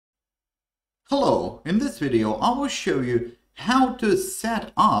Hello, in this video I will show you how to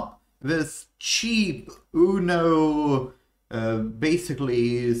set up this cheap Uno,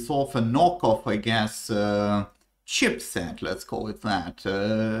 basically sort of a knockoff, I guess, chipset, let's call it that,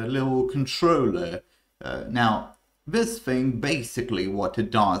 little controller. Now, this thing, basically what it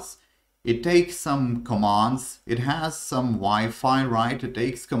does, it takes some commands, it has some Wi-Fi, right? It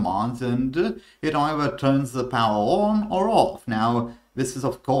takes commands and it either turns the power on or off. Now, this is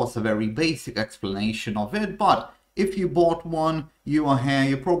of course a very basic explanation of it, but if you bought one, you are here,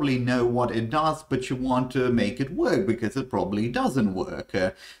 you probably know what it does, but you want to make it work because it probably doesn't work,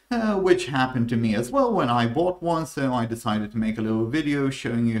 which happened to me as well when I bought one, so I decided to make a little video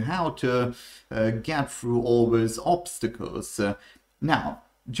showing you how to get through all those obstacles. Now,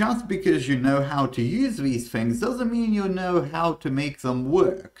 just because you know how to use these things doesn't mean you know how to make them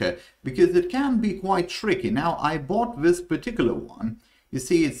work, because it can be quite tricky. Now, I bought this particular one. You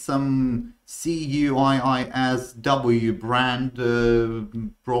see, it's some CUIISW brand.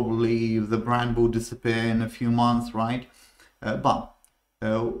 Probably the brand will disappear in a few months, right? But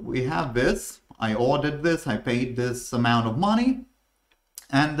we have this. I ordered this. I paid this amount of money.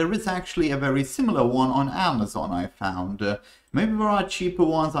 And there is actually a very similar one on Amazon, I found. Maybe there are cheaper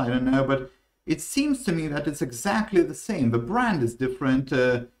ones, I don't know, but it seems to me that it's exactly the same. The brand is different.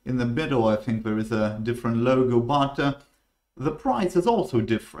 In the middle, I think there is a different logo, but the price is also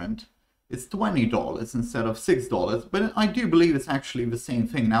different. It's $20 instead of $6, but I do believe it's actually the same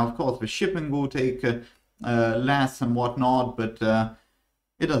thing. Now, of course, the shipping will take less and whatnot, but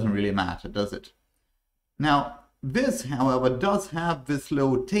it doesn't really matter, does it? Now, this, however, does have this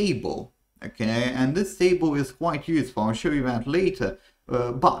little table, okay, and this table is quite useful. I'll show you that later.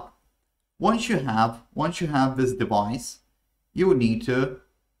 But once you have this device, you will need to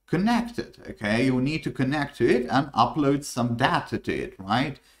connect it, okay? You will need to connect to it and upload some data to it,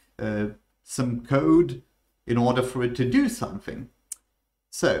 right? Some code in order for it to do something.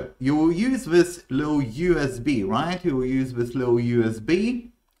 So you will use this little USB, right? You will use this little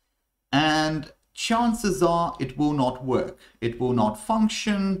USB, and chances are it will not work. It will not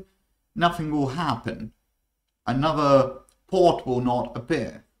function. Nothing will happen. Another port will not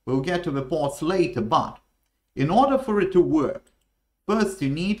appear. We'll get to the ports later, but in order for it to work, first you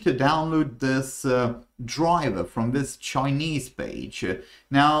need to download this driver from this Chinese page.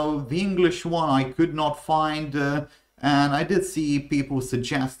 Now, the English one I could not find, and I did see people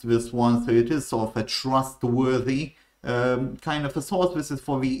suggest this one, so it is sort of a trustworthy kind of a source. This is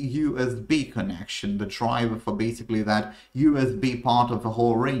for the USB connection, the driver for basically that USB part of the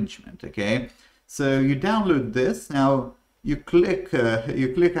whole arrangement, okay? So you download this. Now you click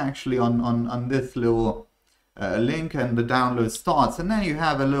actually on this little link, and the download starts, and then you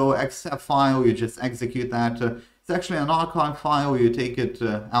have a little exe file. You just execute that. It's actually an archive file. You take it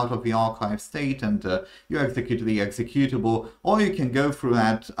out of the archive state and you execute the executable, or you can go through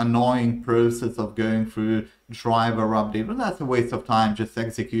that annoying process of going through driver update, but that's a waste of time. Just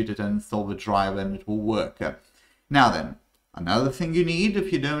execute it and install the driver and it will work. Now then, another thing you need,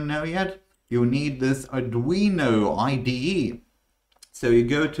 if you don't know yet, you need this Arduino IDE. So you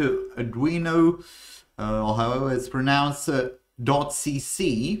go to Arduino, or however it's pronounced,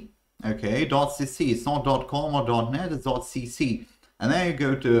 .cc. Okay, .cc, it's not .com or .net, it's .cc. And then you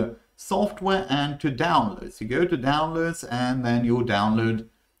go to software and to downloads. You go to downloads and then you'll download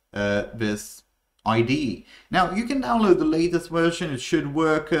this IDE. Now, you can download the latest version, it should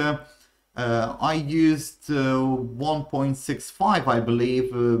work. I used 1.65, I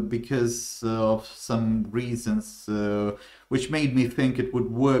believe, because of some reasons which made me think it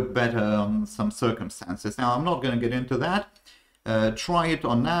would work better on some circumstances. Now, I'm not going to get into that. Try it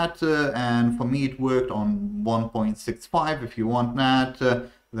on that, and for me it worked on 1.65. If you want that,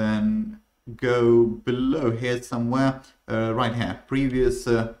 then go below here somewhere, right here, previous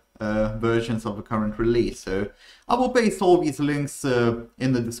versions of the current release. So I will paste all these links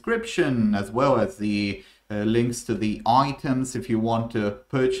in the description, as well as the links to the items if you want to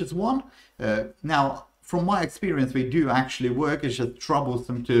purchase one. Now, from my experience, they do actually work. It's just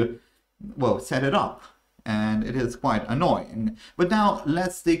troublesome to, well, set it up, and it is quite annoying. But now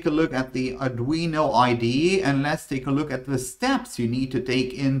let's take a look at the Arduino IDE, and let's take a look at the steps you need to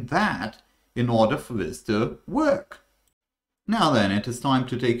take in that in order for this to work. Now then, it is time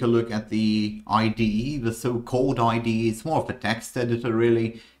to take a look at the IDE, the so-called IDE. It's more of a text editor,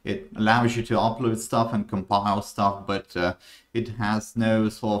 really. It allows you to upload stuff and compile stuff, but it has no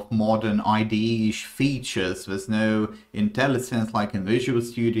sort of modern IDE-ish features. There's no IntelliSense like in Visual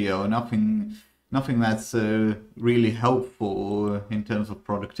Studio, nothing that's really helpful in terms of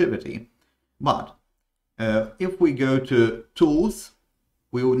productivity. But if we go to Tools,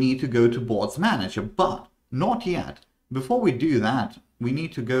 we will need to go to Boards Manager, but not yet. Before we do that, we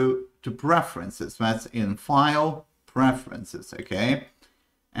need to go to Preferences. That's in File, Preferences, okay?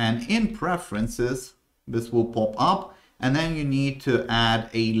 And in Preferences, this will pop up, and then you need to add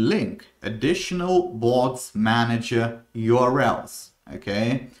a link, additional Boards Manager URLs,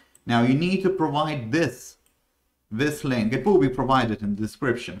 okay? Now you need to provide this link. It will be provided in the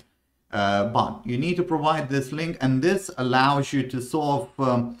description, but you need to provide this link, and this allows you to sort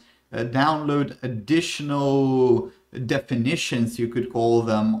of download additional definitions, you could call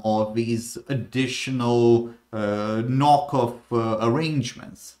them, of these additional knockoff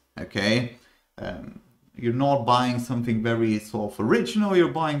arrangements, okay? You're not buying something very sort of original, you're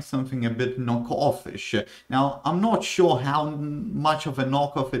buying something a bit knockoff-ish. Now, I'm not sure how much of a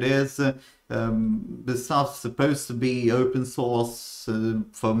knockoff it is. The stuff's supposed to be open source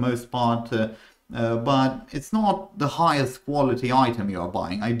for most part, but it's not the highest quality item you're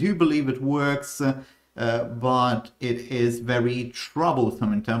buying. I do believe it works, but it is very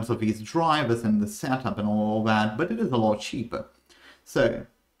troublesome in terms of these drivers and the setup and all that, but it is a lot cheaper. So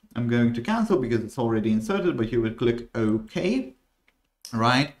I'm going to cancel because it's already inserted, but you would click OK,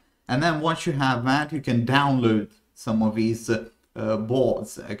 right? And then once you have that, you can download some of these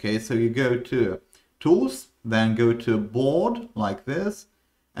boards, okay? So you go to Tools, then go to Board, like this,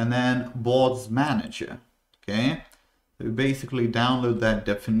 and then Boards Manager, okay? So you basically download that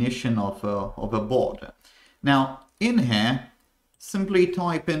definition of a board. Now, in here, simply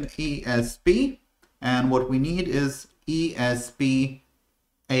type in ESP, and what we need is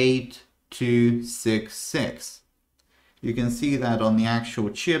ESP8266. You can see that on the actual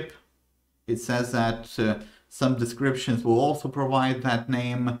chip. It says that some descriptions will also provide that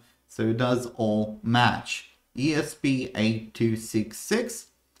name, so it does all match. ESP8266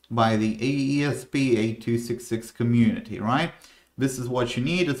 by the ESP8266 community, right? This is what you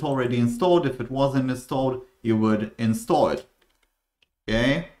need. It's already installed. If it wasn't installed, you would install it,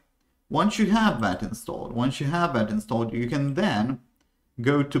 okay? Once you have that installed, you can then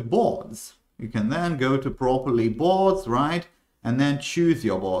go to Boards. You can then go to properly Boards, right? And then choose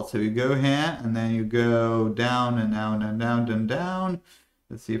your board. So you go here and then you go down and down and down and down.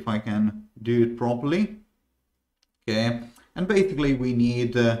 Let's see if I can do it properly. Okay. And basically we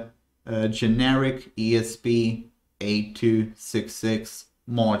need a generic ESP8266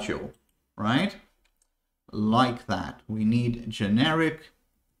 module, right? Like that. We need generic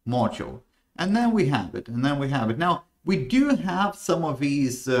module. And then we have it. Now, we do have some of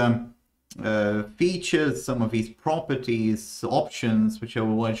these features, some of these properties, options,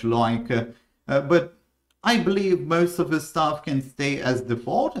 whichever one you like, but I believe most of the stuff can stay as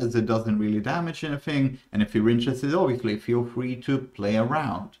default, as it doesn't really damage anything, and if you're interested, obviously feel free to play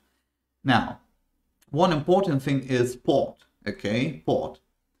around. Now, one important thing is port, okay, port.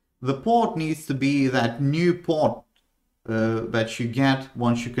 The port needs to be that new port that you get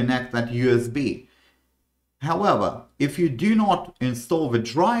once you connect that USB. However, if you do not install the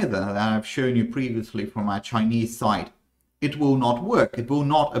driver that I've shown you previously from our Chinese site, it will not work, it will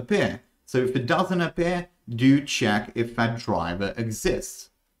not appear. So if it doesn't appear, do check if that driver exists.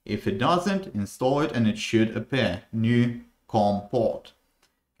 If it doesn't, install it and it should appear, new COM port.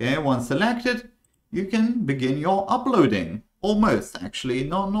 Okay, once selected, you can begin your uploading. Almost, actually,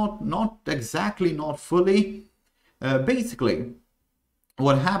 not exactly, not fully. Basically,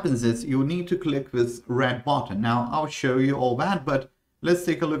 what happens is you need to click this red button. Now, I'll show you all that, but let's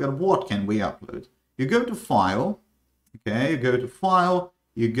take a look at what can we upload. You go to File, okay, you go to File,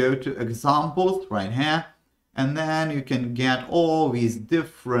 you go to Examples right here, and then you can get all these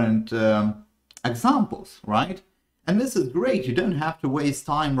different examples, right? And this is great. You don't have to waste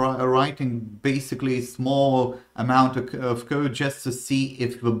time writing basically a small amount of code just to see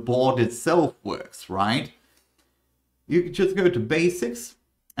if the board itself works, right? You can just go to Basics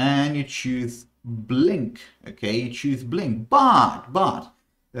and you choose Blink, okay? You choose Blink, but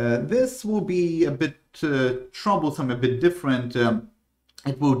this will be a bit troublesome, a bit different.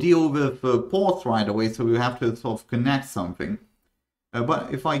 It will deal with ports right away, so we have to sort of connect something.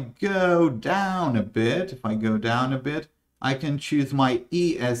 But if I go down a bit, I can choose my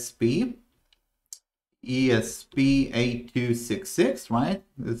ESP8266, right?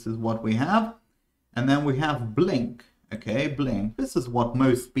 This is what we have. And then we have Blink, okay, Blink. This is what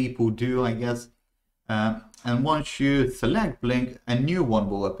most people do, I guess. And once you select Blink, a new one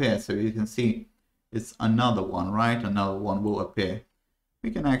will appear. So you can see it's another one, right? Another one will appear.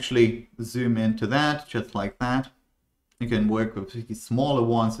 We can actually zoom into that, just like that. You can work with smaller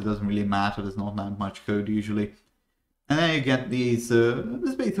ones, it doesn't really matter, there's not that much code usually. And then you get these,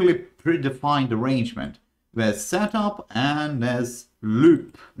 this basically predefined arrangement. There's setup and there's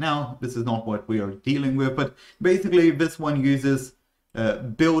loop. Now, this is not what we are dealing with, but basically this one uses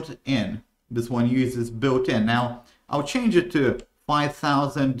built-in. This one uses built-in. Now, I'll change it to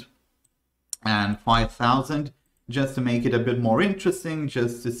 5,000 and 5,000 just to make it a bit more interesting,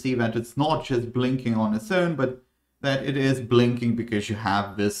 just to see that it's not just blinking on its own, but that it is blinking because you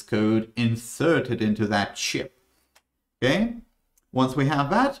have this code inserted into that chip. Okay, once we have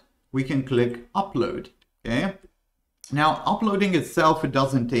that, we can click upload. Okay, now uploading itself, it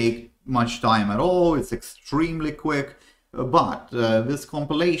doesn't take much time at all. It's extremely quick, but this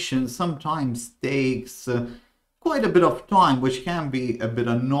compilation sometimes takes quite a bit of time, which can be a bit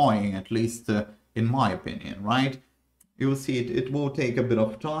annoying, at least in my opinion, right? You'll see it will take a bit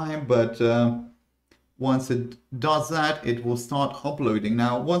of time, but once it does that, it will start uploading.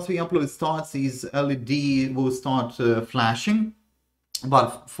 Now, once the upload starts, these LED will start flashing.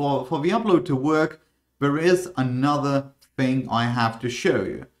 But for the upload to work, there is another thing I have to show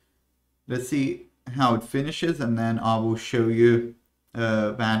you. Let's see how it finishes, and then I will show you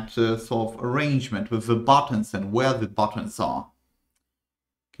that sort of arrangement with the buttons and where the buttons are.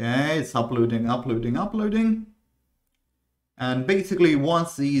 Okay, it's uploading, uploading, uploading. And basically,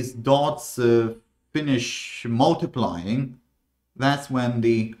 once these dots finish multiplying, that's when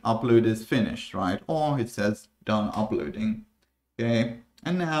the upload is finished, right? Or it says done uploading. Okay,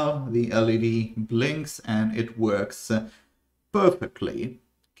 and now the LED blinks and it works perfectly.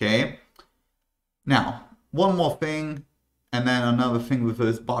 Okay, now one more thing, and then another thing with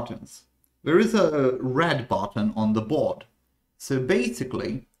those buttons. There is a red button on the board. So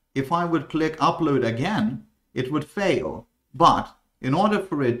basically, if I would click upload again, it would fail. But in order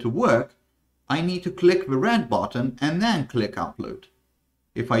for it to work, I need to click the red button and then click upload.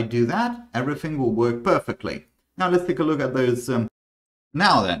 If I do that, everything will work perfectly. Now let's take a look at those.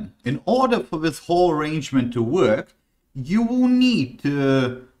 Now then, in order for this whole arrangement to work, you will need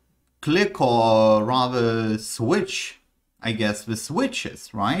to click, or rather switch, I guess, the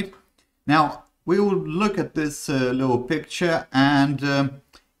switches, right? Now, we will look at this little picture, and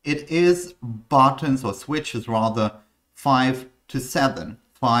it is buttons, or switches rather, 5 to 7.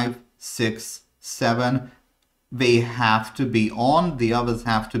 5, 6, 7. They have to be on, the others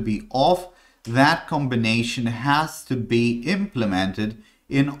have to be off. That combination has to be implemented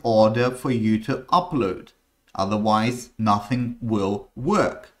in order for you to upload. Otherwise, nothing will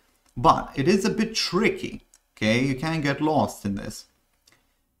work. But it is a bit tricky, okay? You can get lost in this.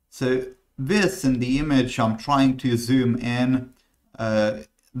 So this, in the image I'm trying to zoom in,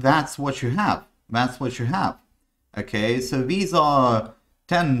 that's what you have. That's what you have. Okay, so these are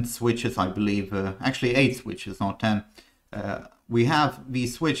 10 switches, I believe. Actually, 8 switches, not 10. We have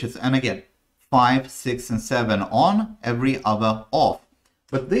these switches, and again, 5, 6, and 7 on, every other off.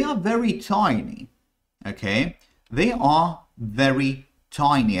 But they are very tiny, okay? They are very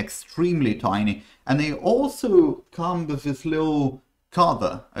tiny, extremely tiny. And they also come with this little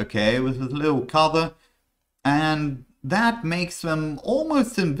cover, okay? With this little cover. And that makes them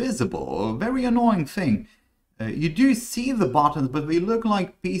almost invisible, a very annoying thing. You do see the buttons, but they look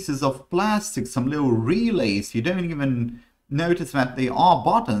like pieces of plastic, some little relays. You don't even notice that they are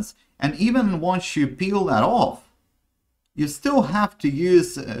buttons. And even once you peel that off, you still have to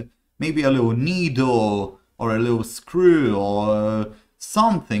use maybe a little needle or a little screw or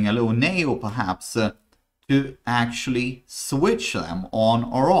something, a little nail perhaps, to actually switch them on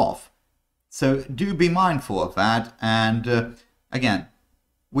or off. So do be mindful of that. And again,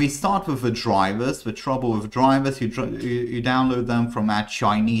 we start with the drivers. The trouble with drivers, you download them from that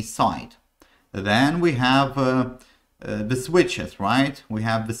Chinese site. Then we have the switches, right? We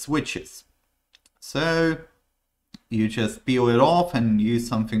have the switches. So you just peel it off and use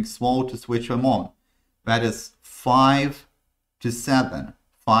something small to switch them on. That is 5 to 7.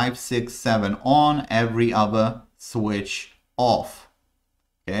 5, 6, 7 on, every other switch off.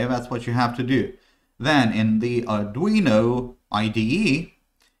 Okay, that's what you have to do. Then in the Arduino IDE,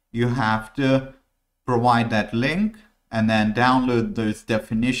 you have to provide that link and then download those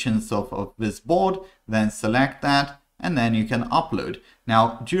definitions of this board, then select that, and then you can upload.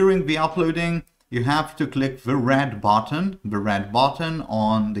 Now, during the uploading, you have to click the red button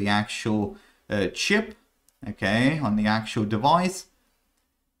on the actual chip, okay, on the actual device,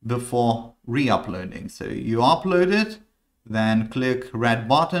 before re-uploading. So you upload it, then click red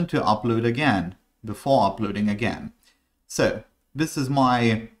button to upload again, before uploading again. So this is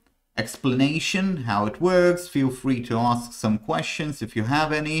my explanation, how it works. Feel free to ask some questions if you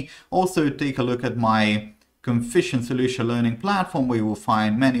have any. Also take a look at my Confusion Solution Learning platform, where you will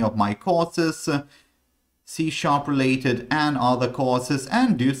find many of my courses, C# related and other courses,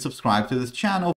 and do subscribe to this channel.